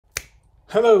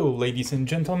Hello ladies and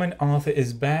gentlemen, Arthur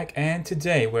is back, and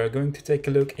today we're going to take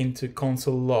a look into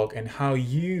console.log and how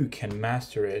you can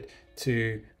master it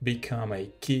to become a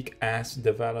kick-ass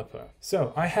developer.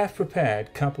 So I have prepared a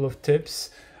couple of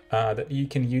tips that you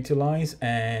can utilize,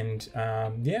 and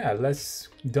yeah, let's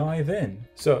dive in.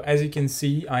 So as you can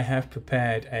see, I have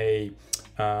prepared a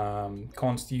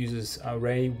const users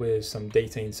array with some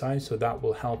data inside, so that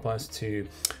will help us to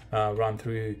run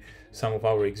through some of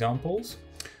our examples.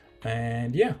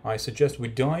 And yeah, I suggest we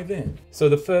dive in. So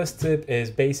the first tip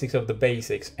is basics of the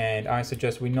basics, and I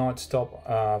suggest we not stop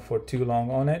for too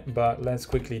long on it, but let's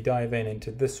quickly dive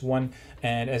into this one.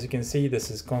 And as you can see,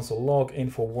 this is console.log,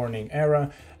 info, warning,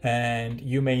 error, and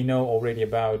you may know already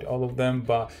about all of them,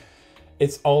 but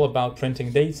it's all about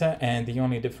printing data, and the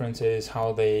only difference is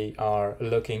how they are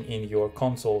looking in your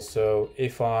console. So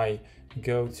if I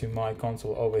go to my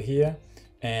console over here,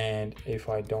 and if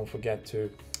I don't forget to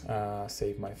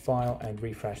save my file and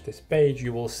refresh this page,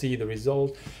 you will see the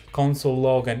result. Console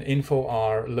log and info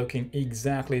are looking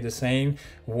exactly the same.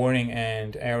 Warning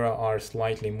and error are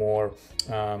slightly more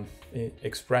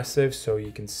expressive, so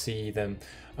you can see them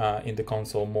in the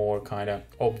console more kind of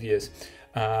obvious.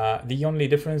 The only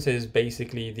difference is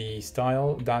basically the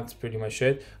style. That's pretty much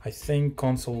it. I think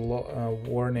console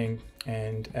warning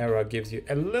and error gives you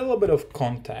a little bit of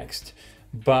context,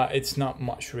 but it's not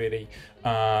much really.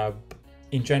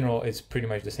 In general, it's pretty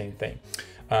much the same thing.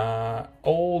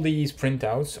 All these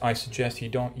printouts, I suggest you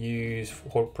don't use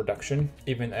for production,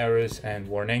 even errors and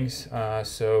warnings.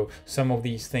 So some of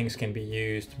these things can be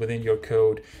used within your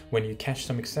code when you catch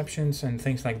some exceptions and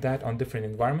things like that on different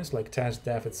environments like test,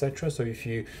 dev, etc. So if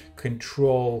you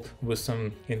control with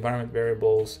some environment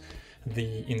variables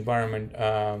the environment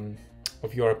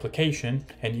of your application,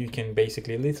 and you can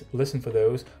basically listen for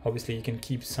those. Obviously you can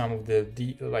keep some of the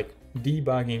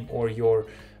debugging or your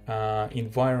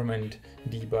environment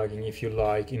debugging, if you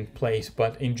like, in place,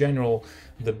 but in general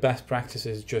the best practice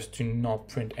is just to not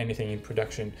print anything in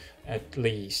production, at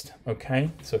least. Okay,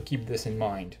 so keep this in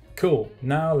mind. Cool.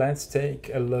 Now let's take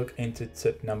a look into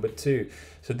tip number 2.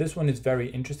 So this one is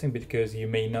very interesting because you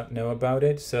may not know about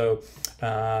it. So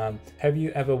have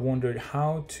you ever wondered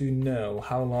how to know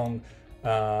how long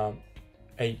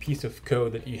a piece of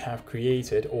code that you have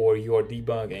created or you're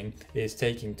debugging is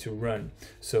taking to run?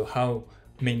 So how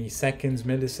many seconds,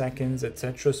 milliseconds,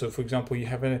 etc. So for example, you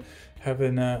have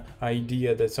an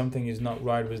idea that something is not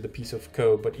right with the piece of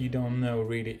code, but you don't know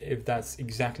really if that's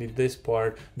exactly this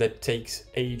part that takes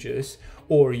ages,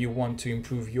 or you want to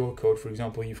improve your code. For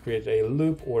example, you've created a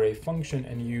loop or a function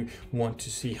and you want to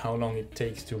see how long it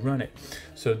takes to run it.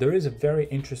 So there is a very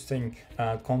interesting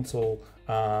console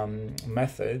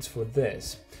methods for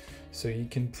this. So you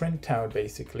can print out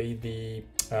basically the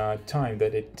time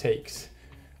that it takes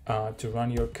to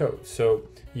run your code. So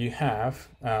you have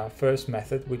first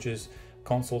method, which is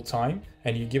console time,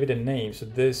 and you give it a name. So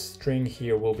this string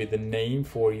here will be the name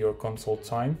for your console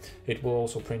time. It will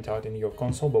also print out in your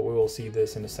console, but we will see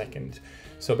this in a second.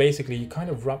 So basically you kind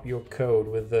of wrap your code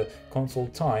with the console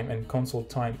time and console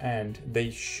time end. They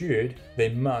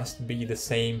must be the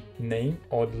same name,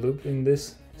 odd loop in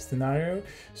this scenario.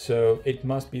 So it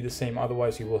must be the same,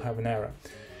 otherwise you will have an error.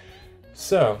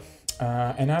 So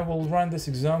and I will run this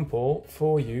example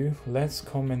for you. Let's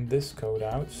comment this code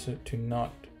out so to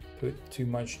not put too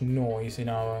much noise in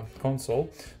our console.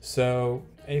 So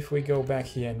if we go back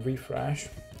here and refresh,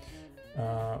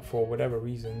 for whatever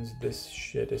reasons this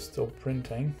shit is still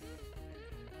printing.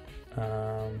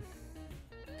 I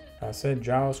said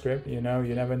JavaScript, you know,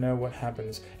 you never know what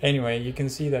happens. Anyway, you can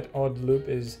see that odd loop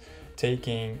is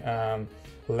taking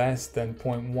less than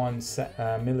 0.1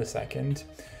 millisecond.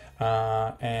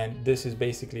 And this is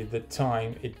basically the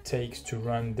time it takes to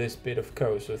run this bit of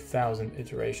code, so 1,000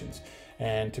 iterations.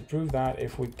 And to prove that,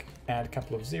 if we add a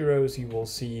couple of zeros, you will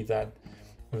see that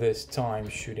this time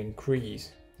should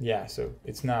increase. Yeah, so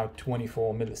it's now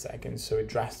 24 milliseconds, so it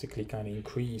drastically kind of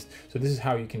increased. So this is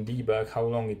how you can debug how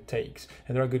long it takes.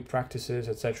 And there are good practices,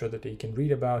 etc., that you can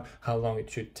read about, how long it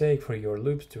should take for your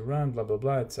loops to run, blah, blah,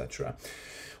 blah, etc.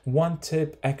 One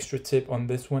tip, extra tip on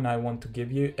this one I want to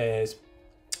give you is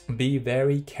be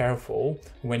very careful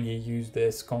when you use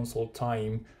this console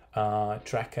time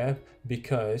tracker,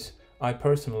 because I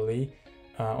personally,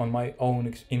 in my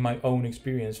own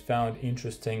experience, found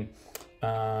interesting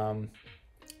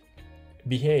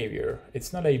behavior.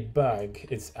 It's not a bug,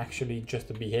 it's actually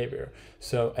just a behavior.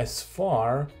 So as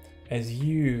far as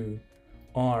you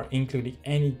are including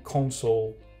any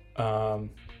console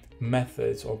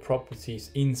methods or properties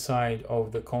inside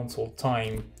of the console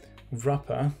time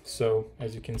wrapper, so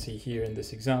as you can see here in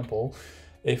this example,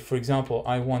 if for example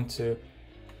I want to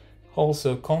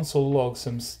Also, console logs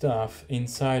some stuff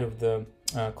inside of the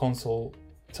console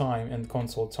time and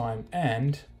console time,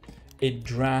 and it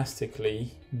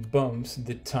drastically bumps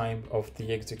the time of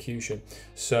the execution.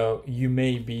 So you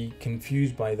may be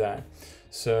confused by that.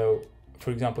 So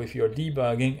for example, if you're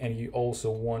debugging and you also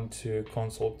want to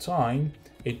console time,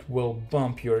 it will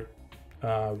bump your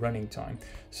running time.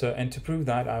 So, and to prove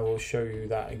that, I will show you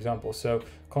that example. So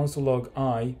console log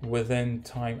I within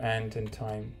time and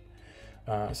time.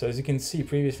 So as you can see,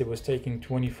 previously it was taking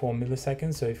 24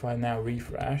 milliseconds. So if I now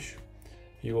refresh,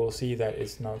 you will see that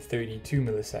it's now 32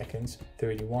 milliseconds,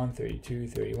 31, 32,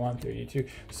 31, 32.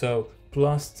 So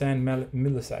plus 10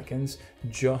 milliseconds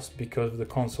just because of the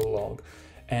console log.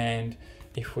 And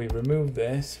if we remove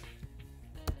this,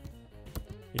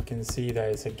 you can see that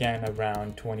it's again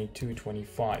around 22,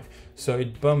 25. So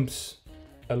it bumps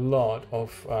a lot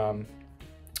of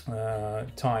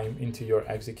time into your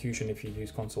execution if you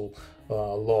use console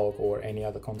log or any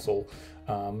other console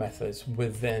methods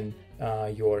within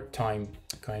your time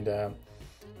kind of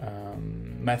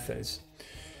methods.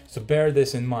 So bear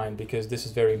this in mind, because this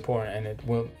is very important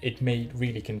and it may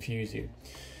really confuse you.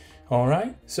 All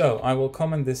right, so I will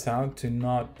comment this out to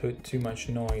not put too much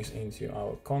noise into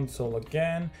our console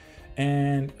again,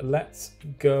 and let's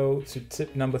go to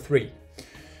tip number 3.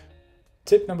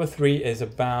 Tip number 3 is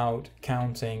about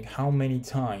counting how many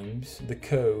times the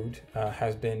code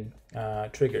has been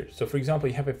triggered. So for example,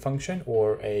 you have a function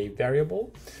or a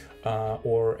variable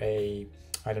or a,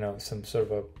 I don't know, some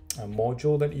sort of a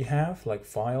module that you have, like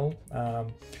file,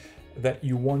 that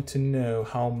you want to know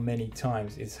how many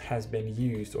times it has been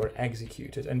used or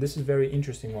executed. And this is a very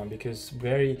interesting one, because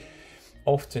very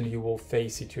often you will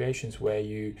face situations where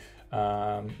you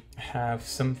have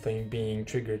something being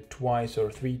triggered twice or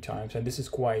 3 times, and this is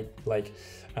quite like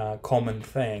a common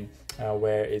thing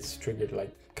where it's triggered like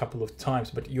a couple of times,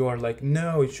 but you are like,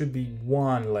 no, it should be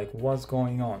 1, like what's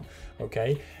going on,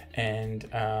 okay? And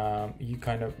you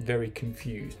kind of very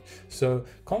confused. So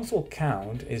console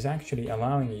count is actually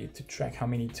allowing you to track how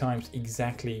many times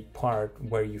exactly part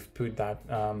where you've put that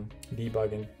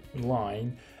debugging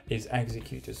line is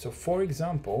executed. So for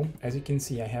example, as you can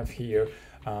see, I have here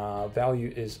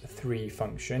value is 3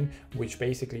 function, which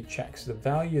basically checks the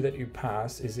value that you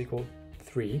pass is equal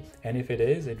 3, and if it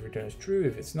is, it returns true.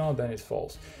 If it's not, then it's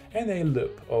false. And a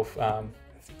loop of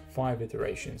 5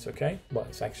 iterations. Okay, well,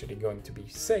 it's actually going to be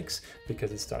 6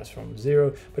 because it starts from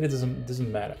 0, but it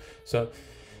doesn't matter. So,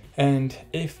 and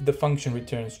if the function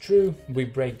returns true, we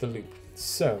break the loop.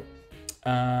 So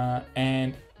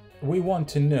and we want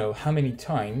to know how many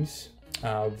times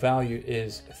value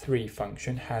is 3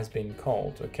 function has been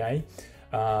called. Okay,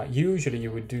 usually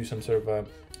you would do some sort of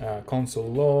a console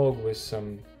log with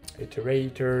some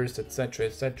iterators, etc,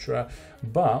 etc,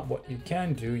 but what you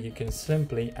can do, you can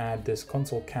simply add this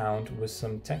console count with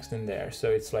some text in there, so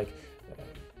it's like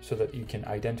so that you can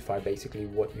identify basically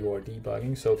what you are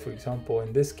debugging. So for example,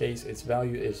 in this case, its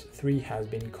value is 3 has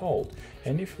been called,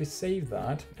 and if we save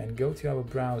that and go to our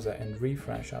browser and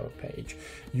refresh our page,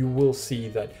 you will see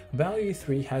that value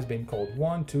 3 has been called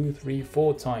 1, 2, 3,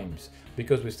 4 times,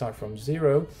 because we start from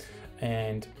 0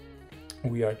 and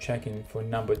we are checking for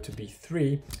number to be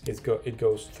 3. It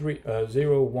goes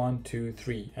 0, 1, 2,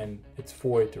 3, and it's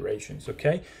 4 iterations.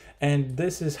 Okay, and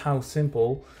this is how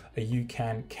simple you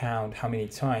can count how many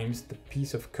times the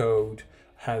piece of code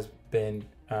has been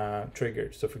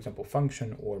triggered. So for example,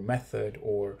 function or method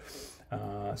or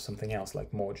something else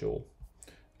like module.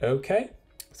 Okay,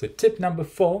 so tip number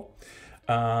 4,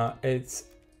 it's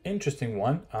interesting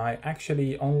one. I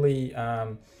actually only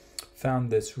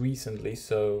found this recently,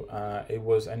 so it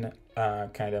was an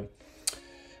kind of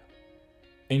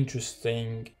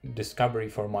interesting discovery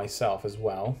for myself as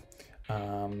well.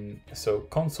 So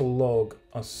console log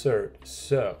assert.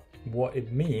 So what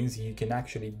it means, you can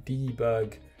actually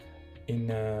debug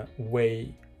in a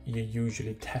way you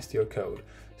usually test your code.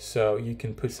 So you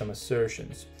can put some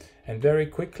assertions, and very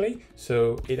quickly,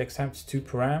 so it accepts 2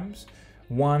 params.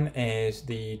 One is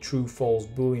the true false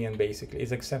boolean. Basically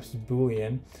it accepts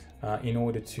boolean in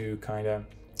order to kind of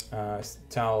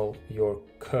tell your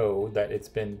code that it's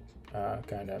been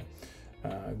kind of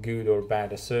good or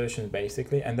bad assertions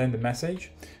basically, and then the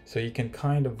message. So you can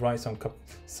kind of write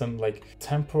some like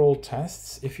temporal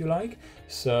tests if you like.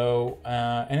 So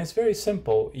and it's very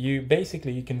simple. You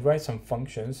can write some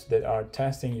functions that are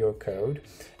testing your code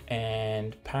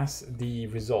and pass the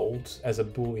results as a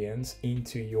booleans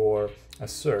into your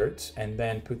asserts, and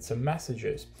then put some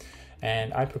messages.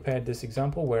 And I prepared this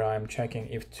example where I'm checking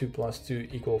if 2 plus 2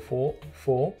 equal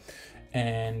 4.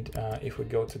 And if we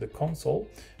go to the console,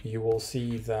 you will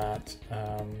see that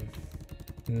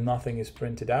nothing is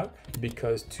printed out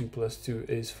because 2 plus 2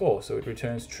 is 4, so it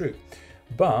returns true.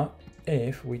 But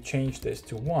if we change this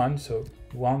to 1, so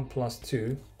 1 plus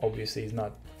 2 obviously is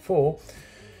not 4,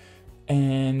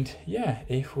 and yeah,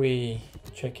 if we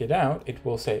check it out, it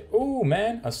will say, oh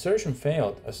man, assertion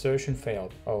failed, assertion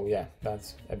failed. Oh yeah,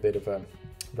 that's a bit of a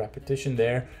repetition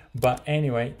there, but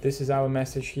anyway, this is our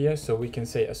message here, so we can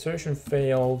say assertion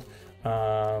failed,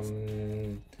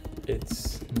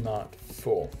 it's not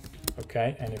 4.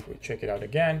 Okay, and if we check it out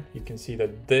again, you can see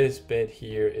that this bit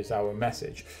here is our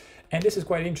message. And this is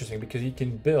quite interesting because you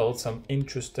can build some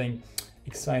interesting,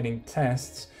 exciting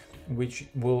tests which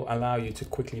will allow you to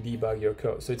quickly debug your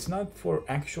code. So it's not for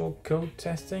actual code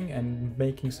testing and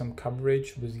making some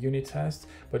coverage with unit tests,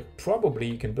 but probably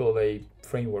you can build a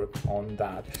framework on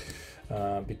that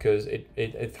because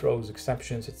it throws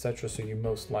exceptions, etc. So you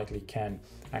most likely can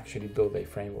actually build a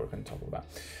framework on top of that.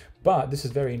 But this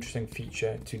is a very interesting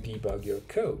feature to debug your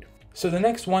code. So the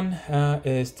next one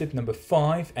is tip number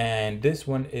 5, and this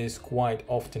one is quite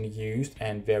often used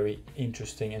and very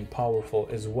interesting and powerful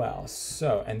as well.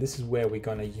 So, and this is where we're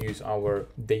gonna use our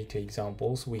data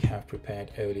examples we have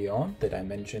prepared early on that I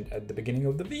mentioned at the beginning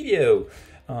of the video.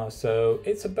 So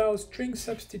it's about string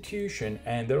substitution,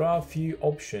 and there are a few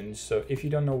options. So if you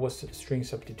don't know what string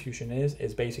substitution is,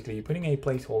 it's basically you're putting a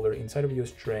placeholder inside of your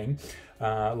string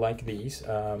like these,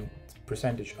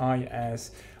 %I,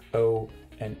 S, O,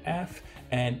 and F,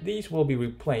 and these will be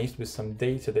replaced with some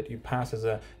data that you pass as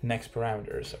a next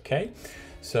parameters. Okay,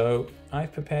 so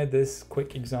I've prepared this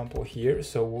quick example here.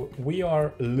 So we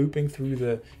are looping through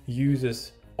the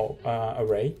users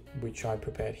array, which I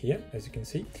prepared here, as you can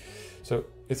see. So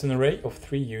it's an array of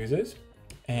 3 users,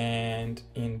 and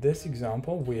in this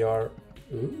example we are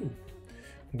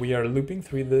looping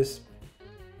through this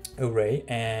array,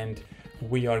 and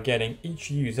we are getting each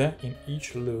user in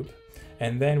each loop.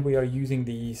 And then we are using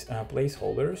these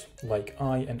placeholders like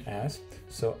I and S.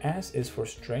 So S is for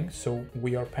string, so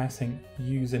we are passing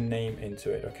username into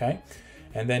it, okay?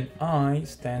 And then I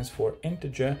stands for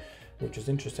integer, which is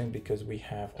interesting because we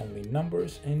have only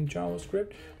numbers in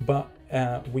JavaScript, but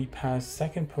we pass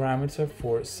second parameter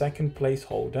for second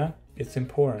placeholder. It's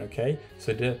important, okay?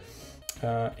 So the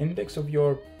index of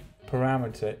your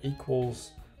parameter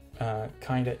equals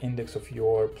kind of index of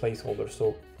your placeholder.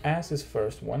 So S is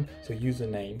first one, so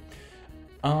username.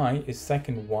 I is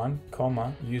second one,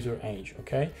 comma, user age.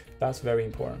 Okay, that's very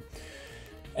important.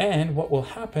 And what will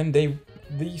happen,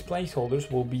 these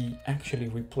placeholders will be actually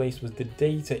replaced with the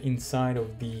data inside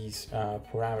of these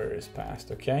parameters passed.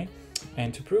 Okay,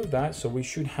 and to prove that, so we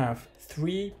should have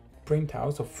 3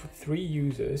 printouts of 3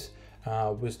 users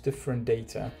with different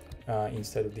data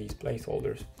instead of these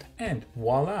placeholders. And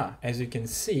voila, as you can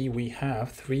see, we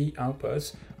have 3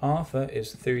 outputs. Arthur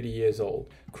is 30 years old,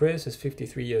 Chris is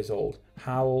 53 years old,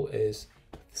 Howell is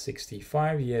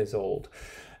 65 years old.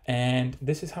 And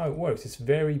this is how it works. It's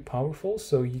very powerful,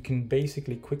 so you can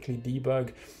basically quickly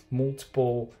debug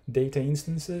multiple data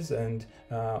instances and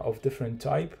of different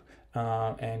type,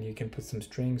 and you can put some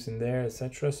strings in there,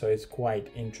 etc. So it's quite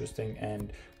interesting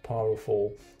and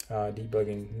powerful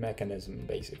debugging mechanism,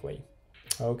 basically.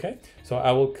 Okay, so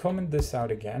I will comment this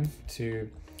out again to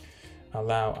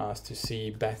allow us to see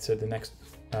better the next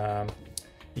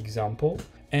example.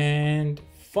 And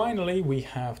finally, we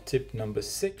have tip number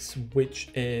 6, which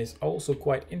is also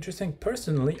quite interesting.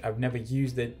 Personally, I've never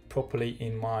used it properly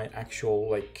in my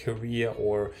actual career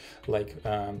or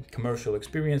commercial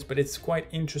experience, but it's quite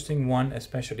interesting one,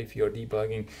 especially if you're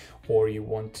debugging or you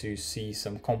want to see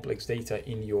some complex data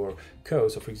in your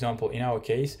code. So for example, in our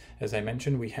case, as I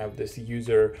mentioned, we have this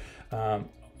users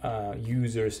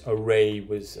array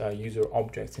with user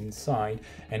objects inside,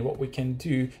 and what we can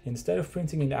do, instead of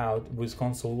printing it out with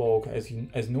console.log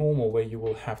as normal, where you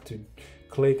will have to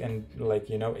click and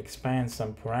expand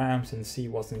some params and see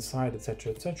what's inside,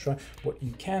 etc, etc, what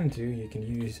you can do, you can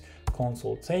use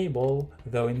console.table,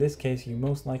 though in this case you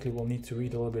most likely will need to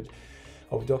read a little bit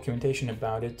of documentation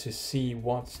about it to see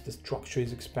what the structure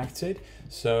is expected.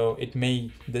 So it may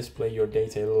display your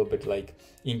data a little bit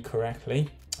incorrectly,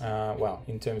 well,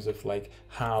 in terms of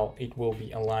how it will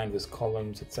be aligned with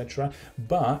columns, etc.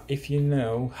 But if you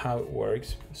know how it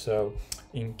works, so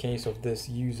in case of this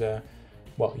users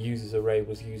array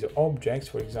with user objects,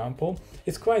 for example,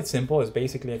 it's quite simple. It's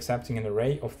basically accepting an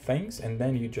array of things, and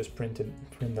then you just print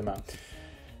them out.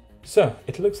 So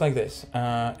it looks like this.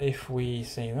 If we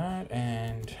say that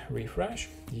and refresh,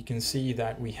 you can see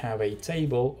that we have a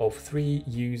table of 3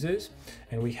 users,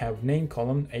 and we have name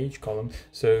column, age column.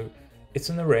 So it's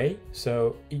an array,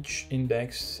 so each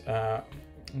index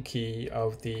key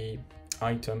of the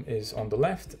item is on the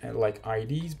left, and like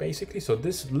IDs basically. So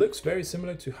this looks very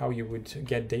similar to how you would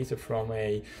get data from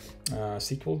a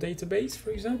SQL database,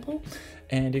 for example.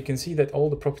 And you can see that all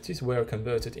the properties were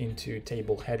converted into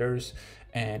table headers,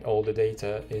 and all the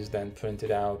data is then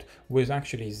printed out with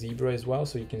actually zebra as well.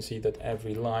 So you can see that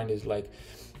every line is like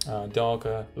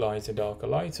darker, lighter, darker,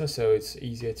 lighter, so it's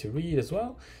easier to read as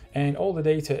well. And all the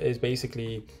data is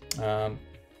basically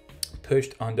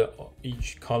pushed under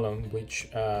each column, which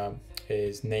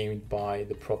is named by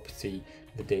the property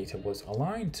the data was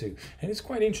aligned to. And it's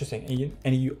quite interesting.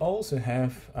 And you also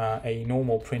have a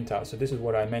normal printout. So this is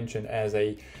what I mentioned as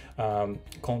a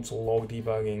console log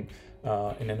debugging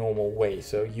in a normal way.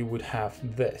 So you would have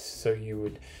this. So you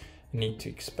would need to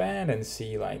expand and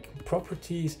see like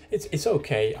properties. It's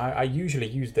okay. I usually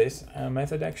use this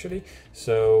method actually.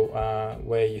 So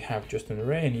where you have just an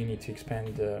array and you need to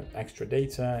expand the extra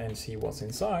data and see what's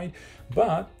inside.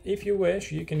 But if you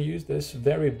wish, you can use this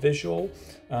very visual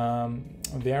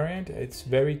variant. It's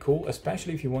very cool,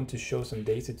 especially if you want to show some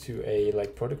data to a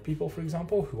like product people, for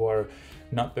example, who are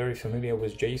not very familiar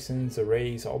with JSONs,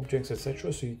 arrays, objects,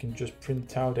 etc. So you can just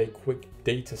print out a quick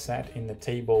data set in the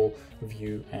table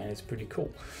view, and it's pretty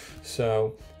cool.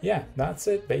 So yeah, that's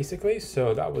it basically.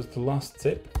 So that was the last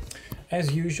tip.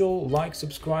 As usual, like,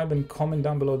 subscribe, and comment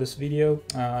down below this video.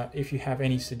 If you have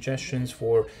any suggestions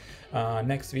for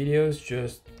next videos,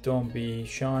 just don't be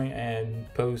shy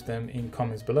and post them in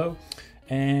comments below.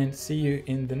 And see you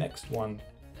in the next one.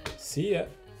 See ya.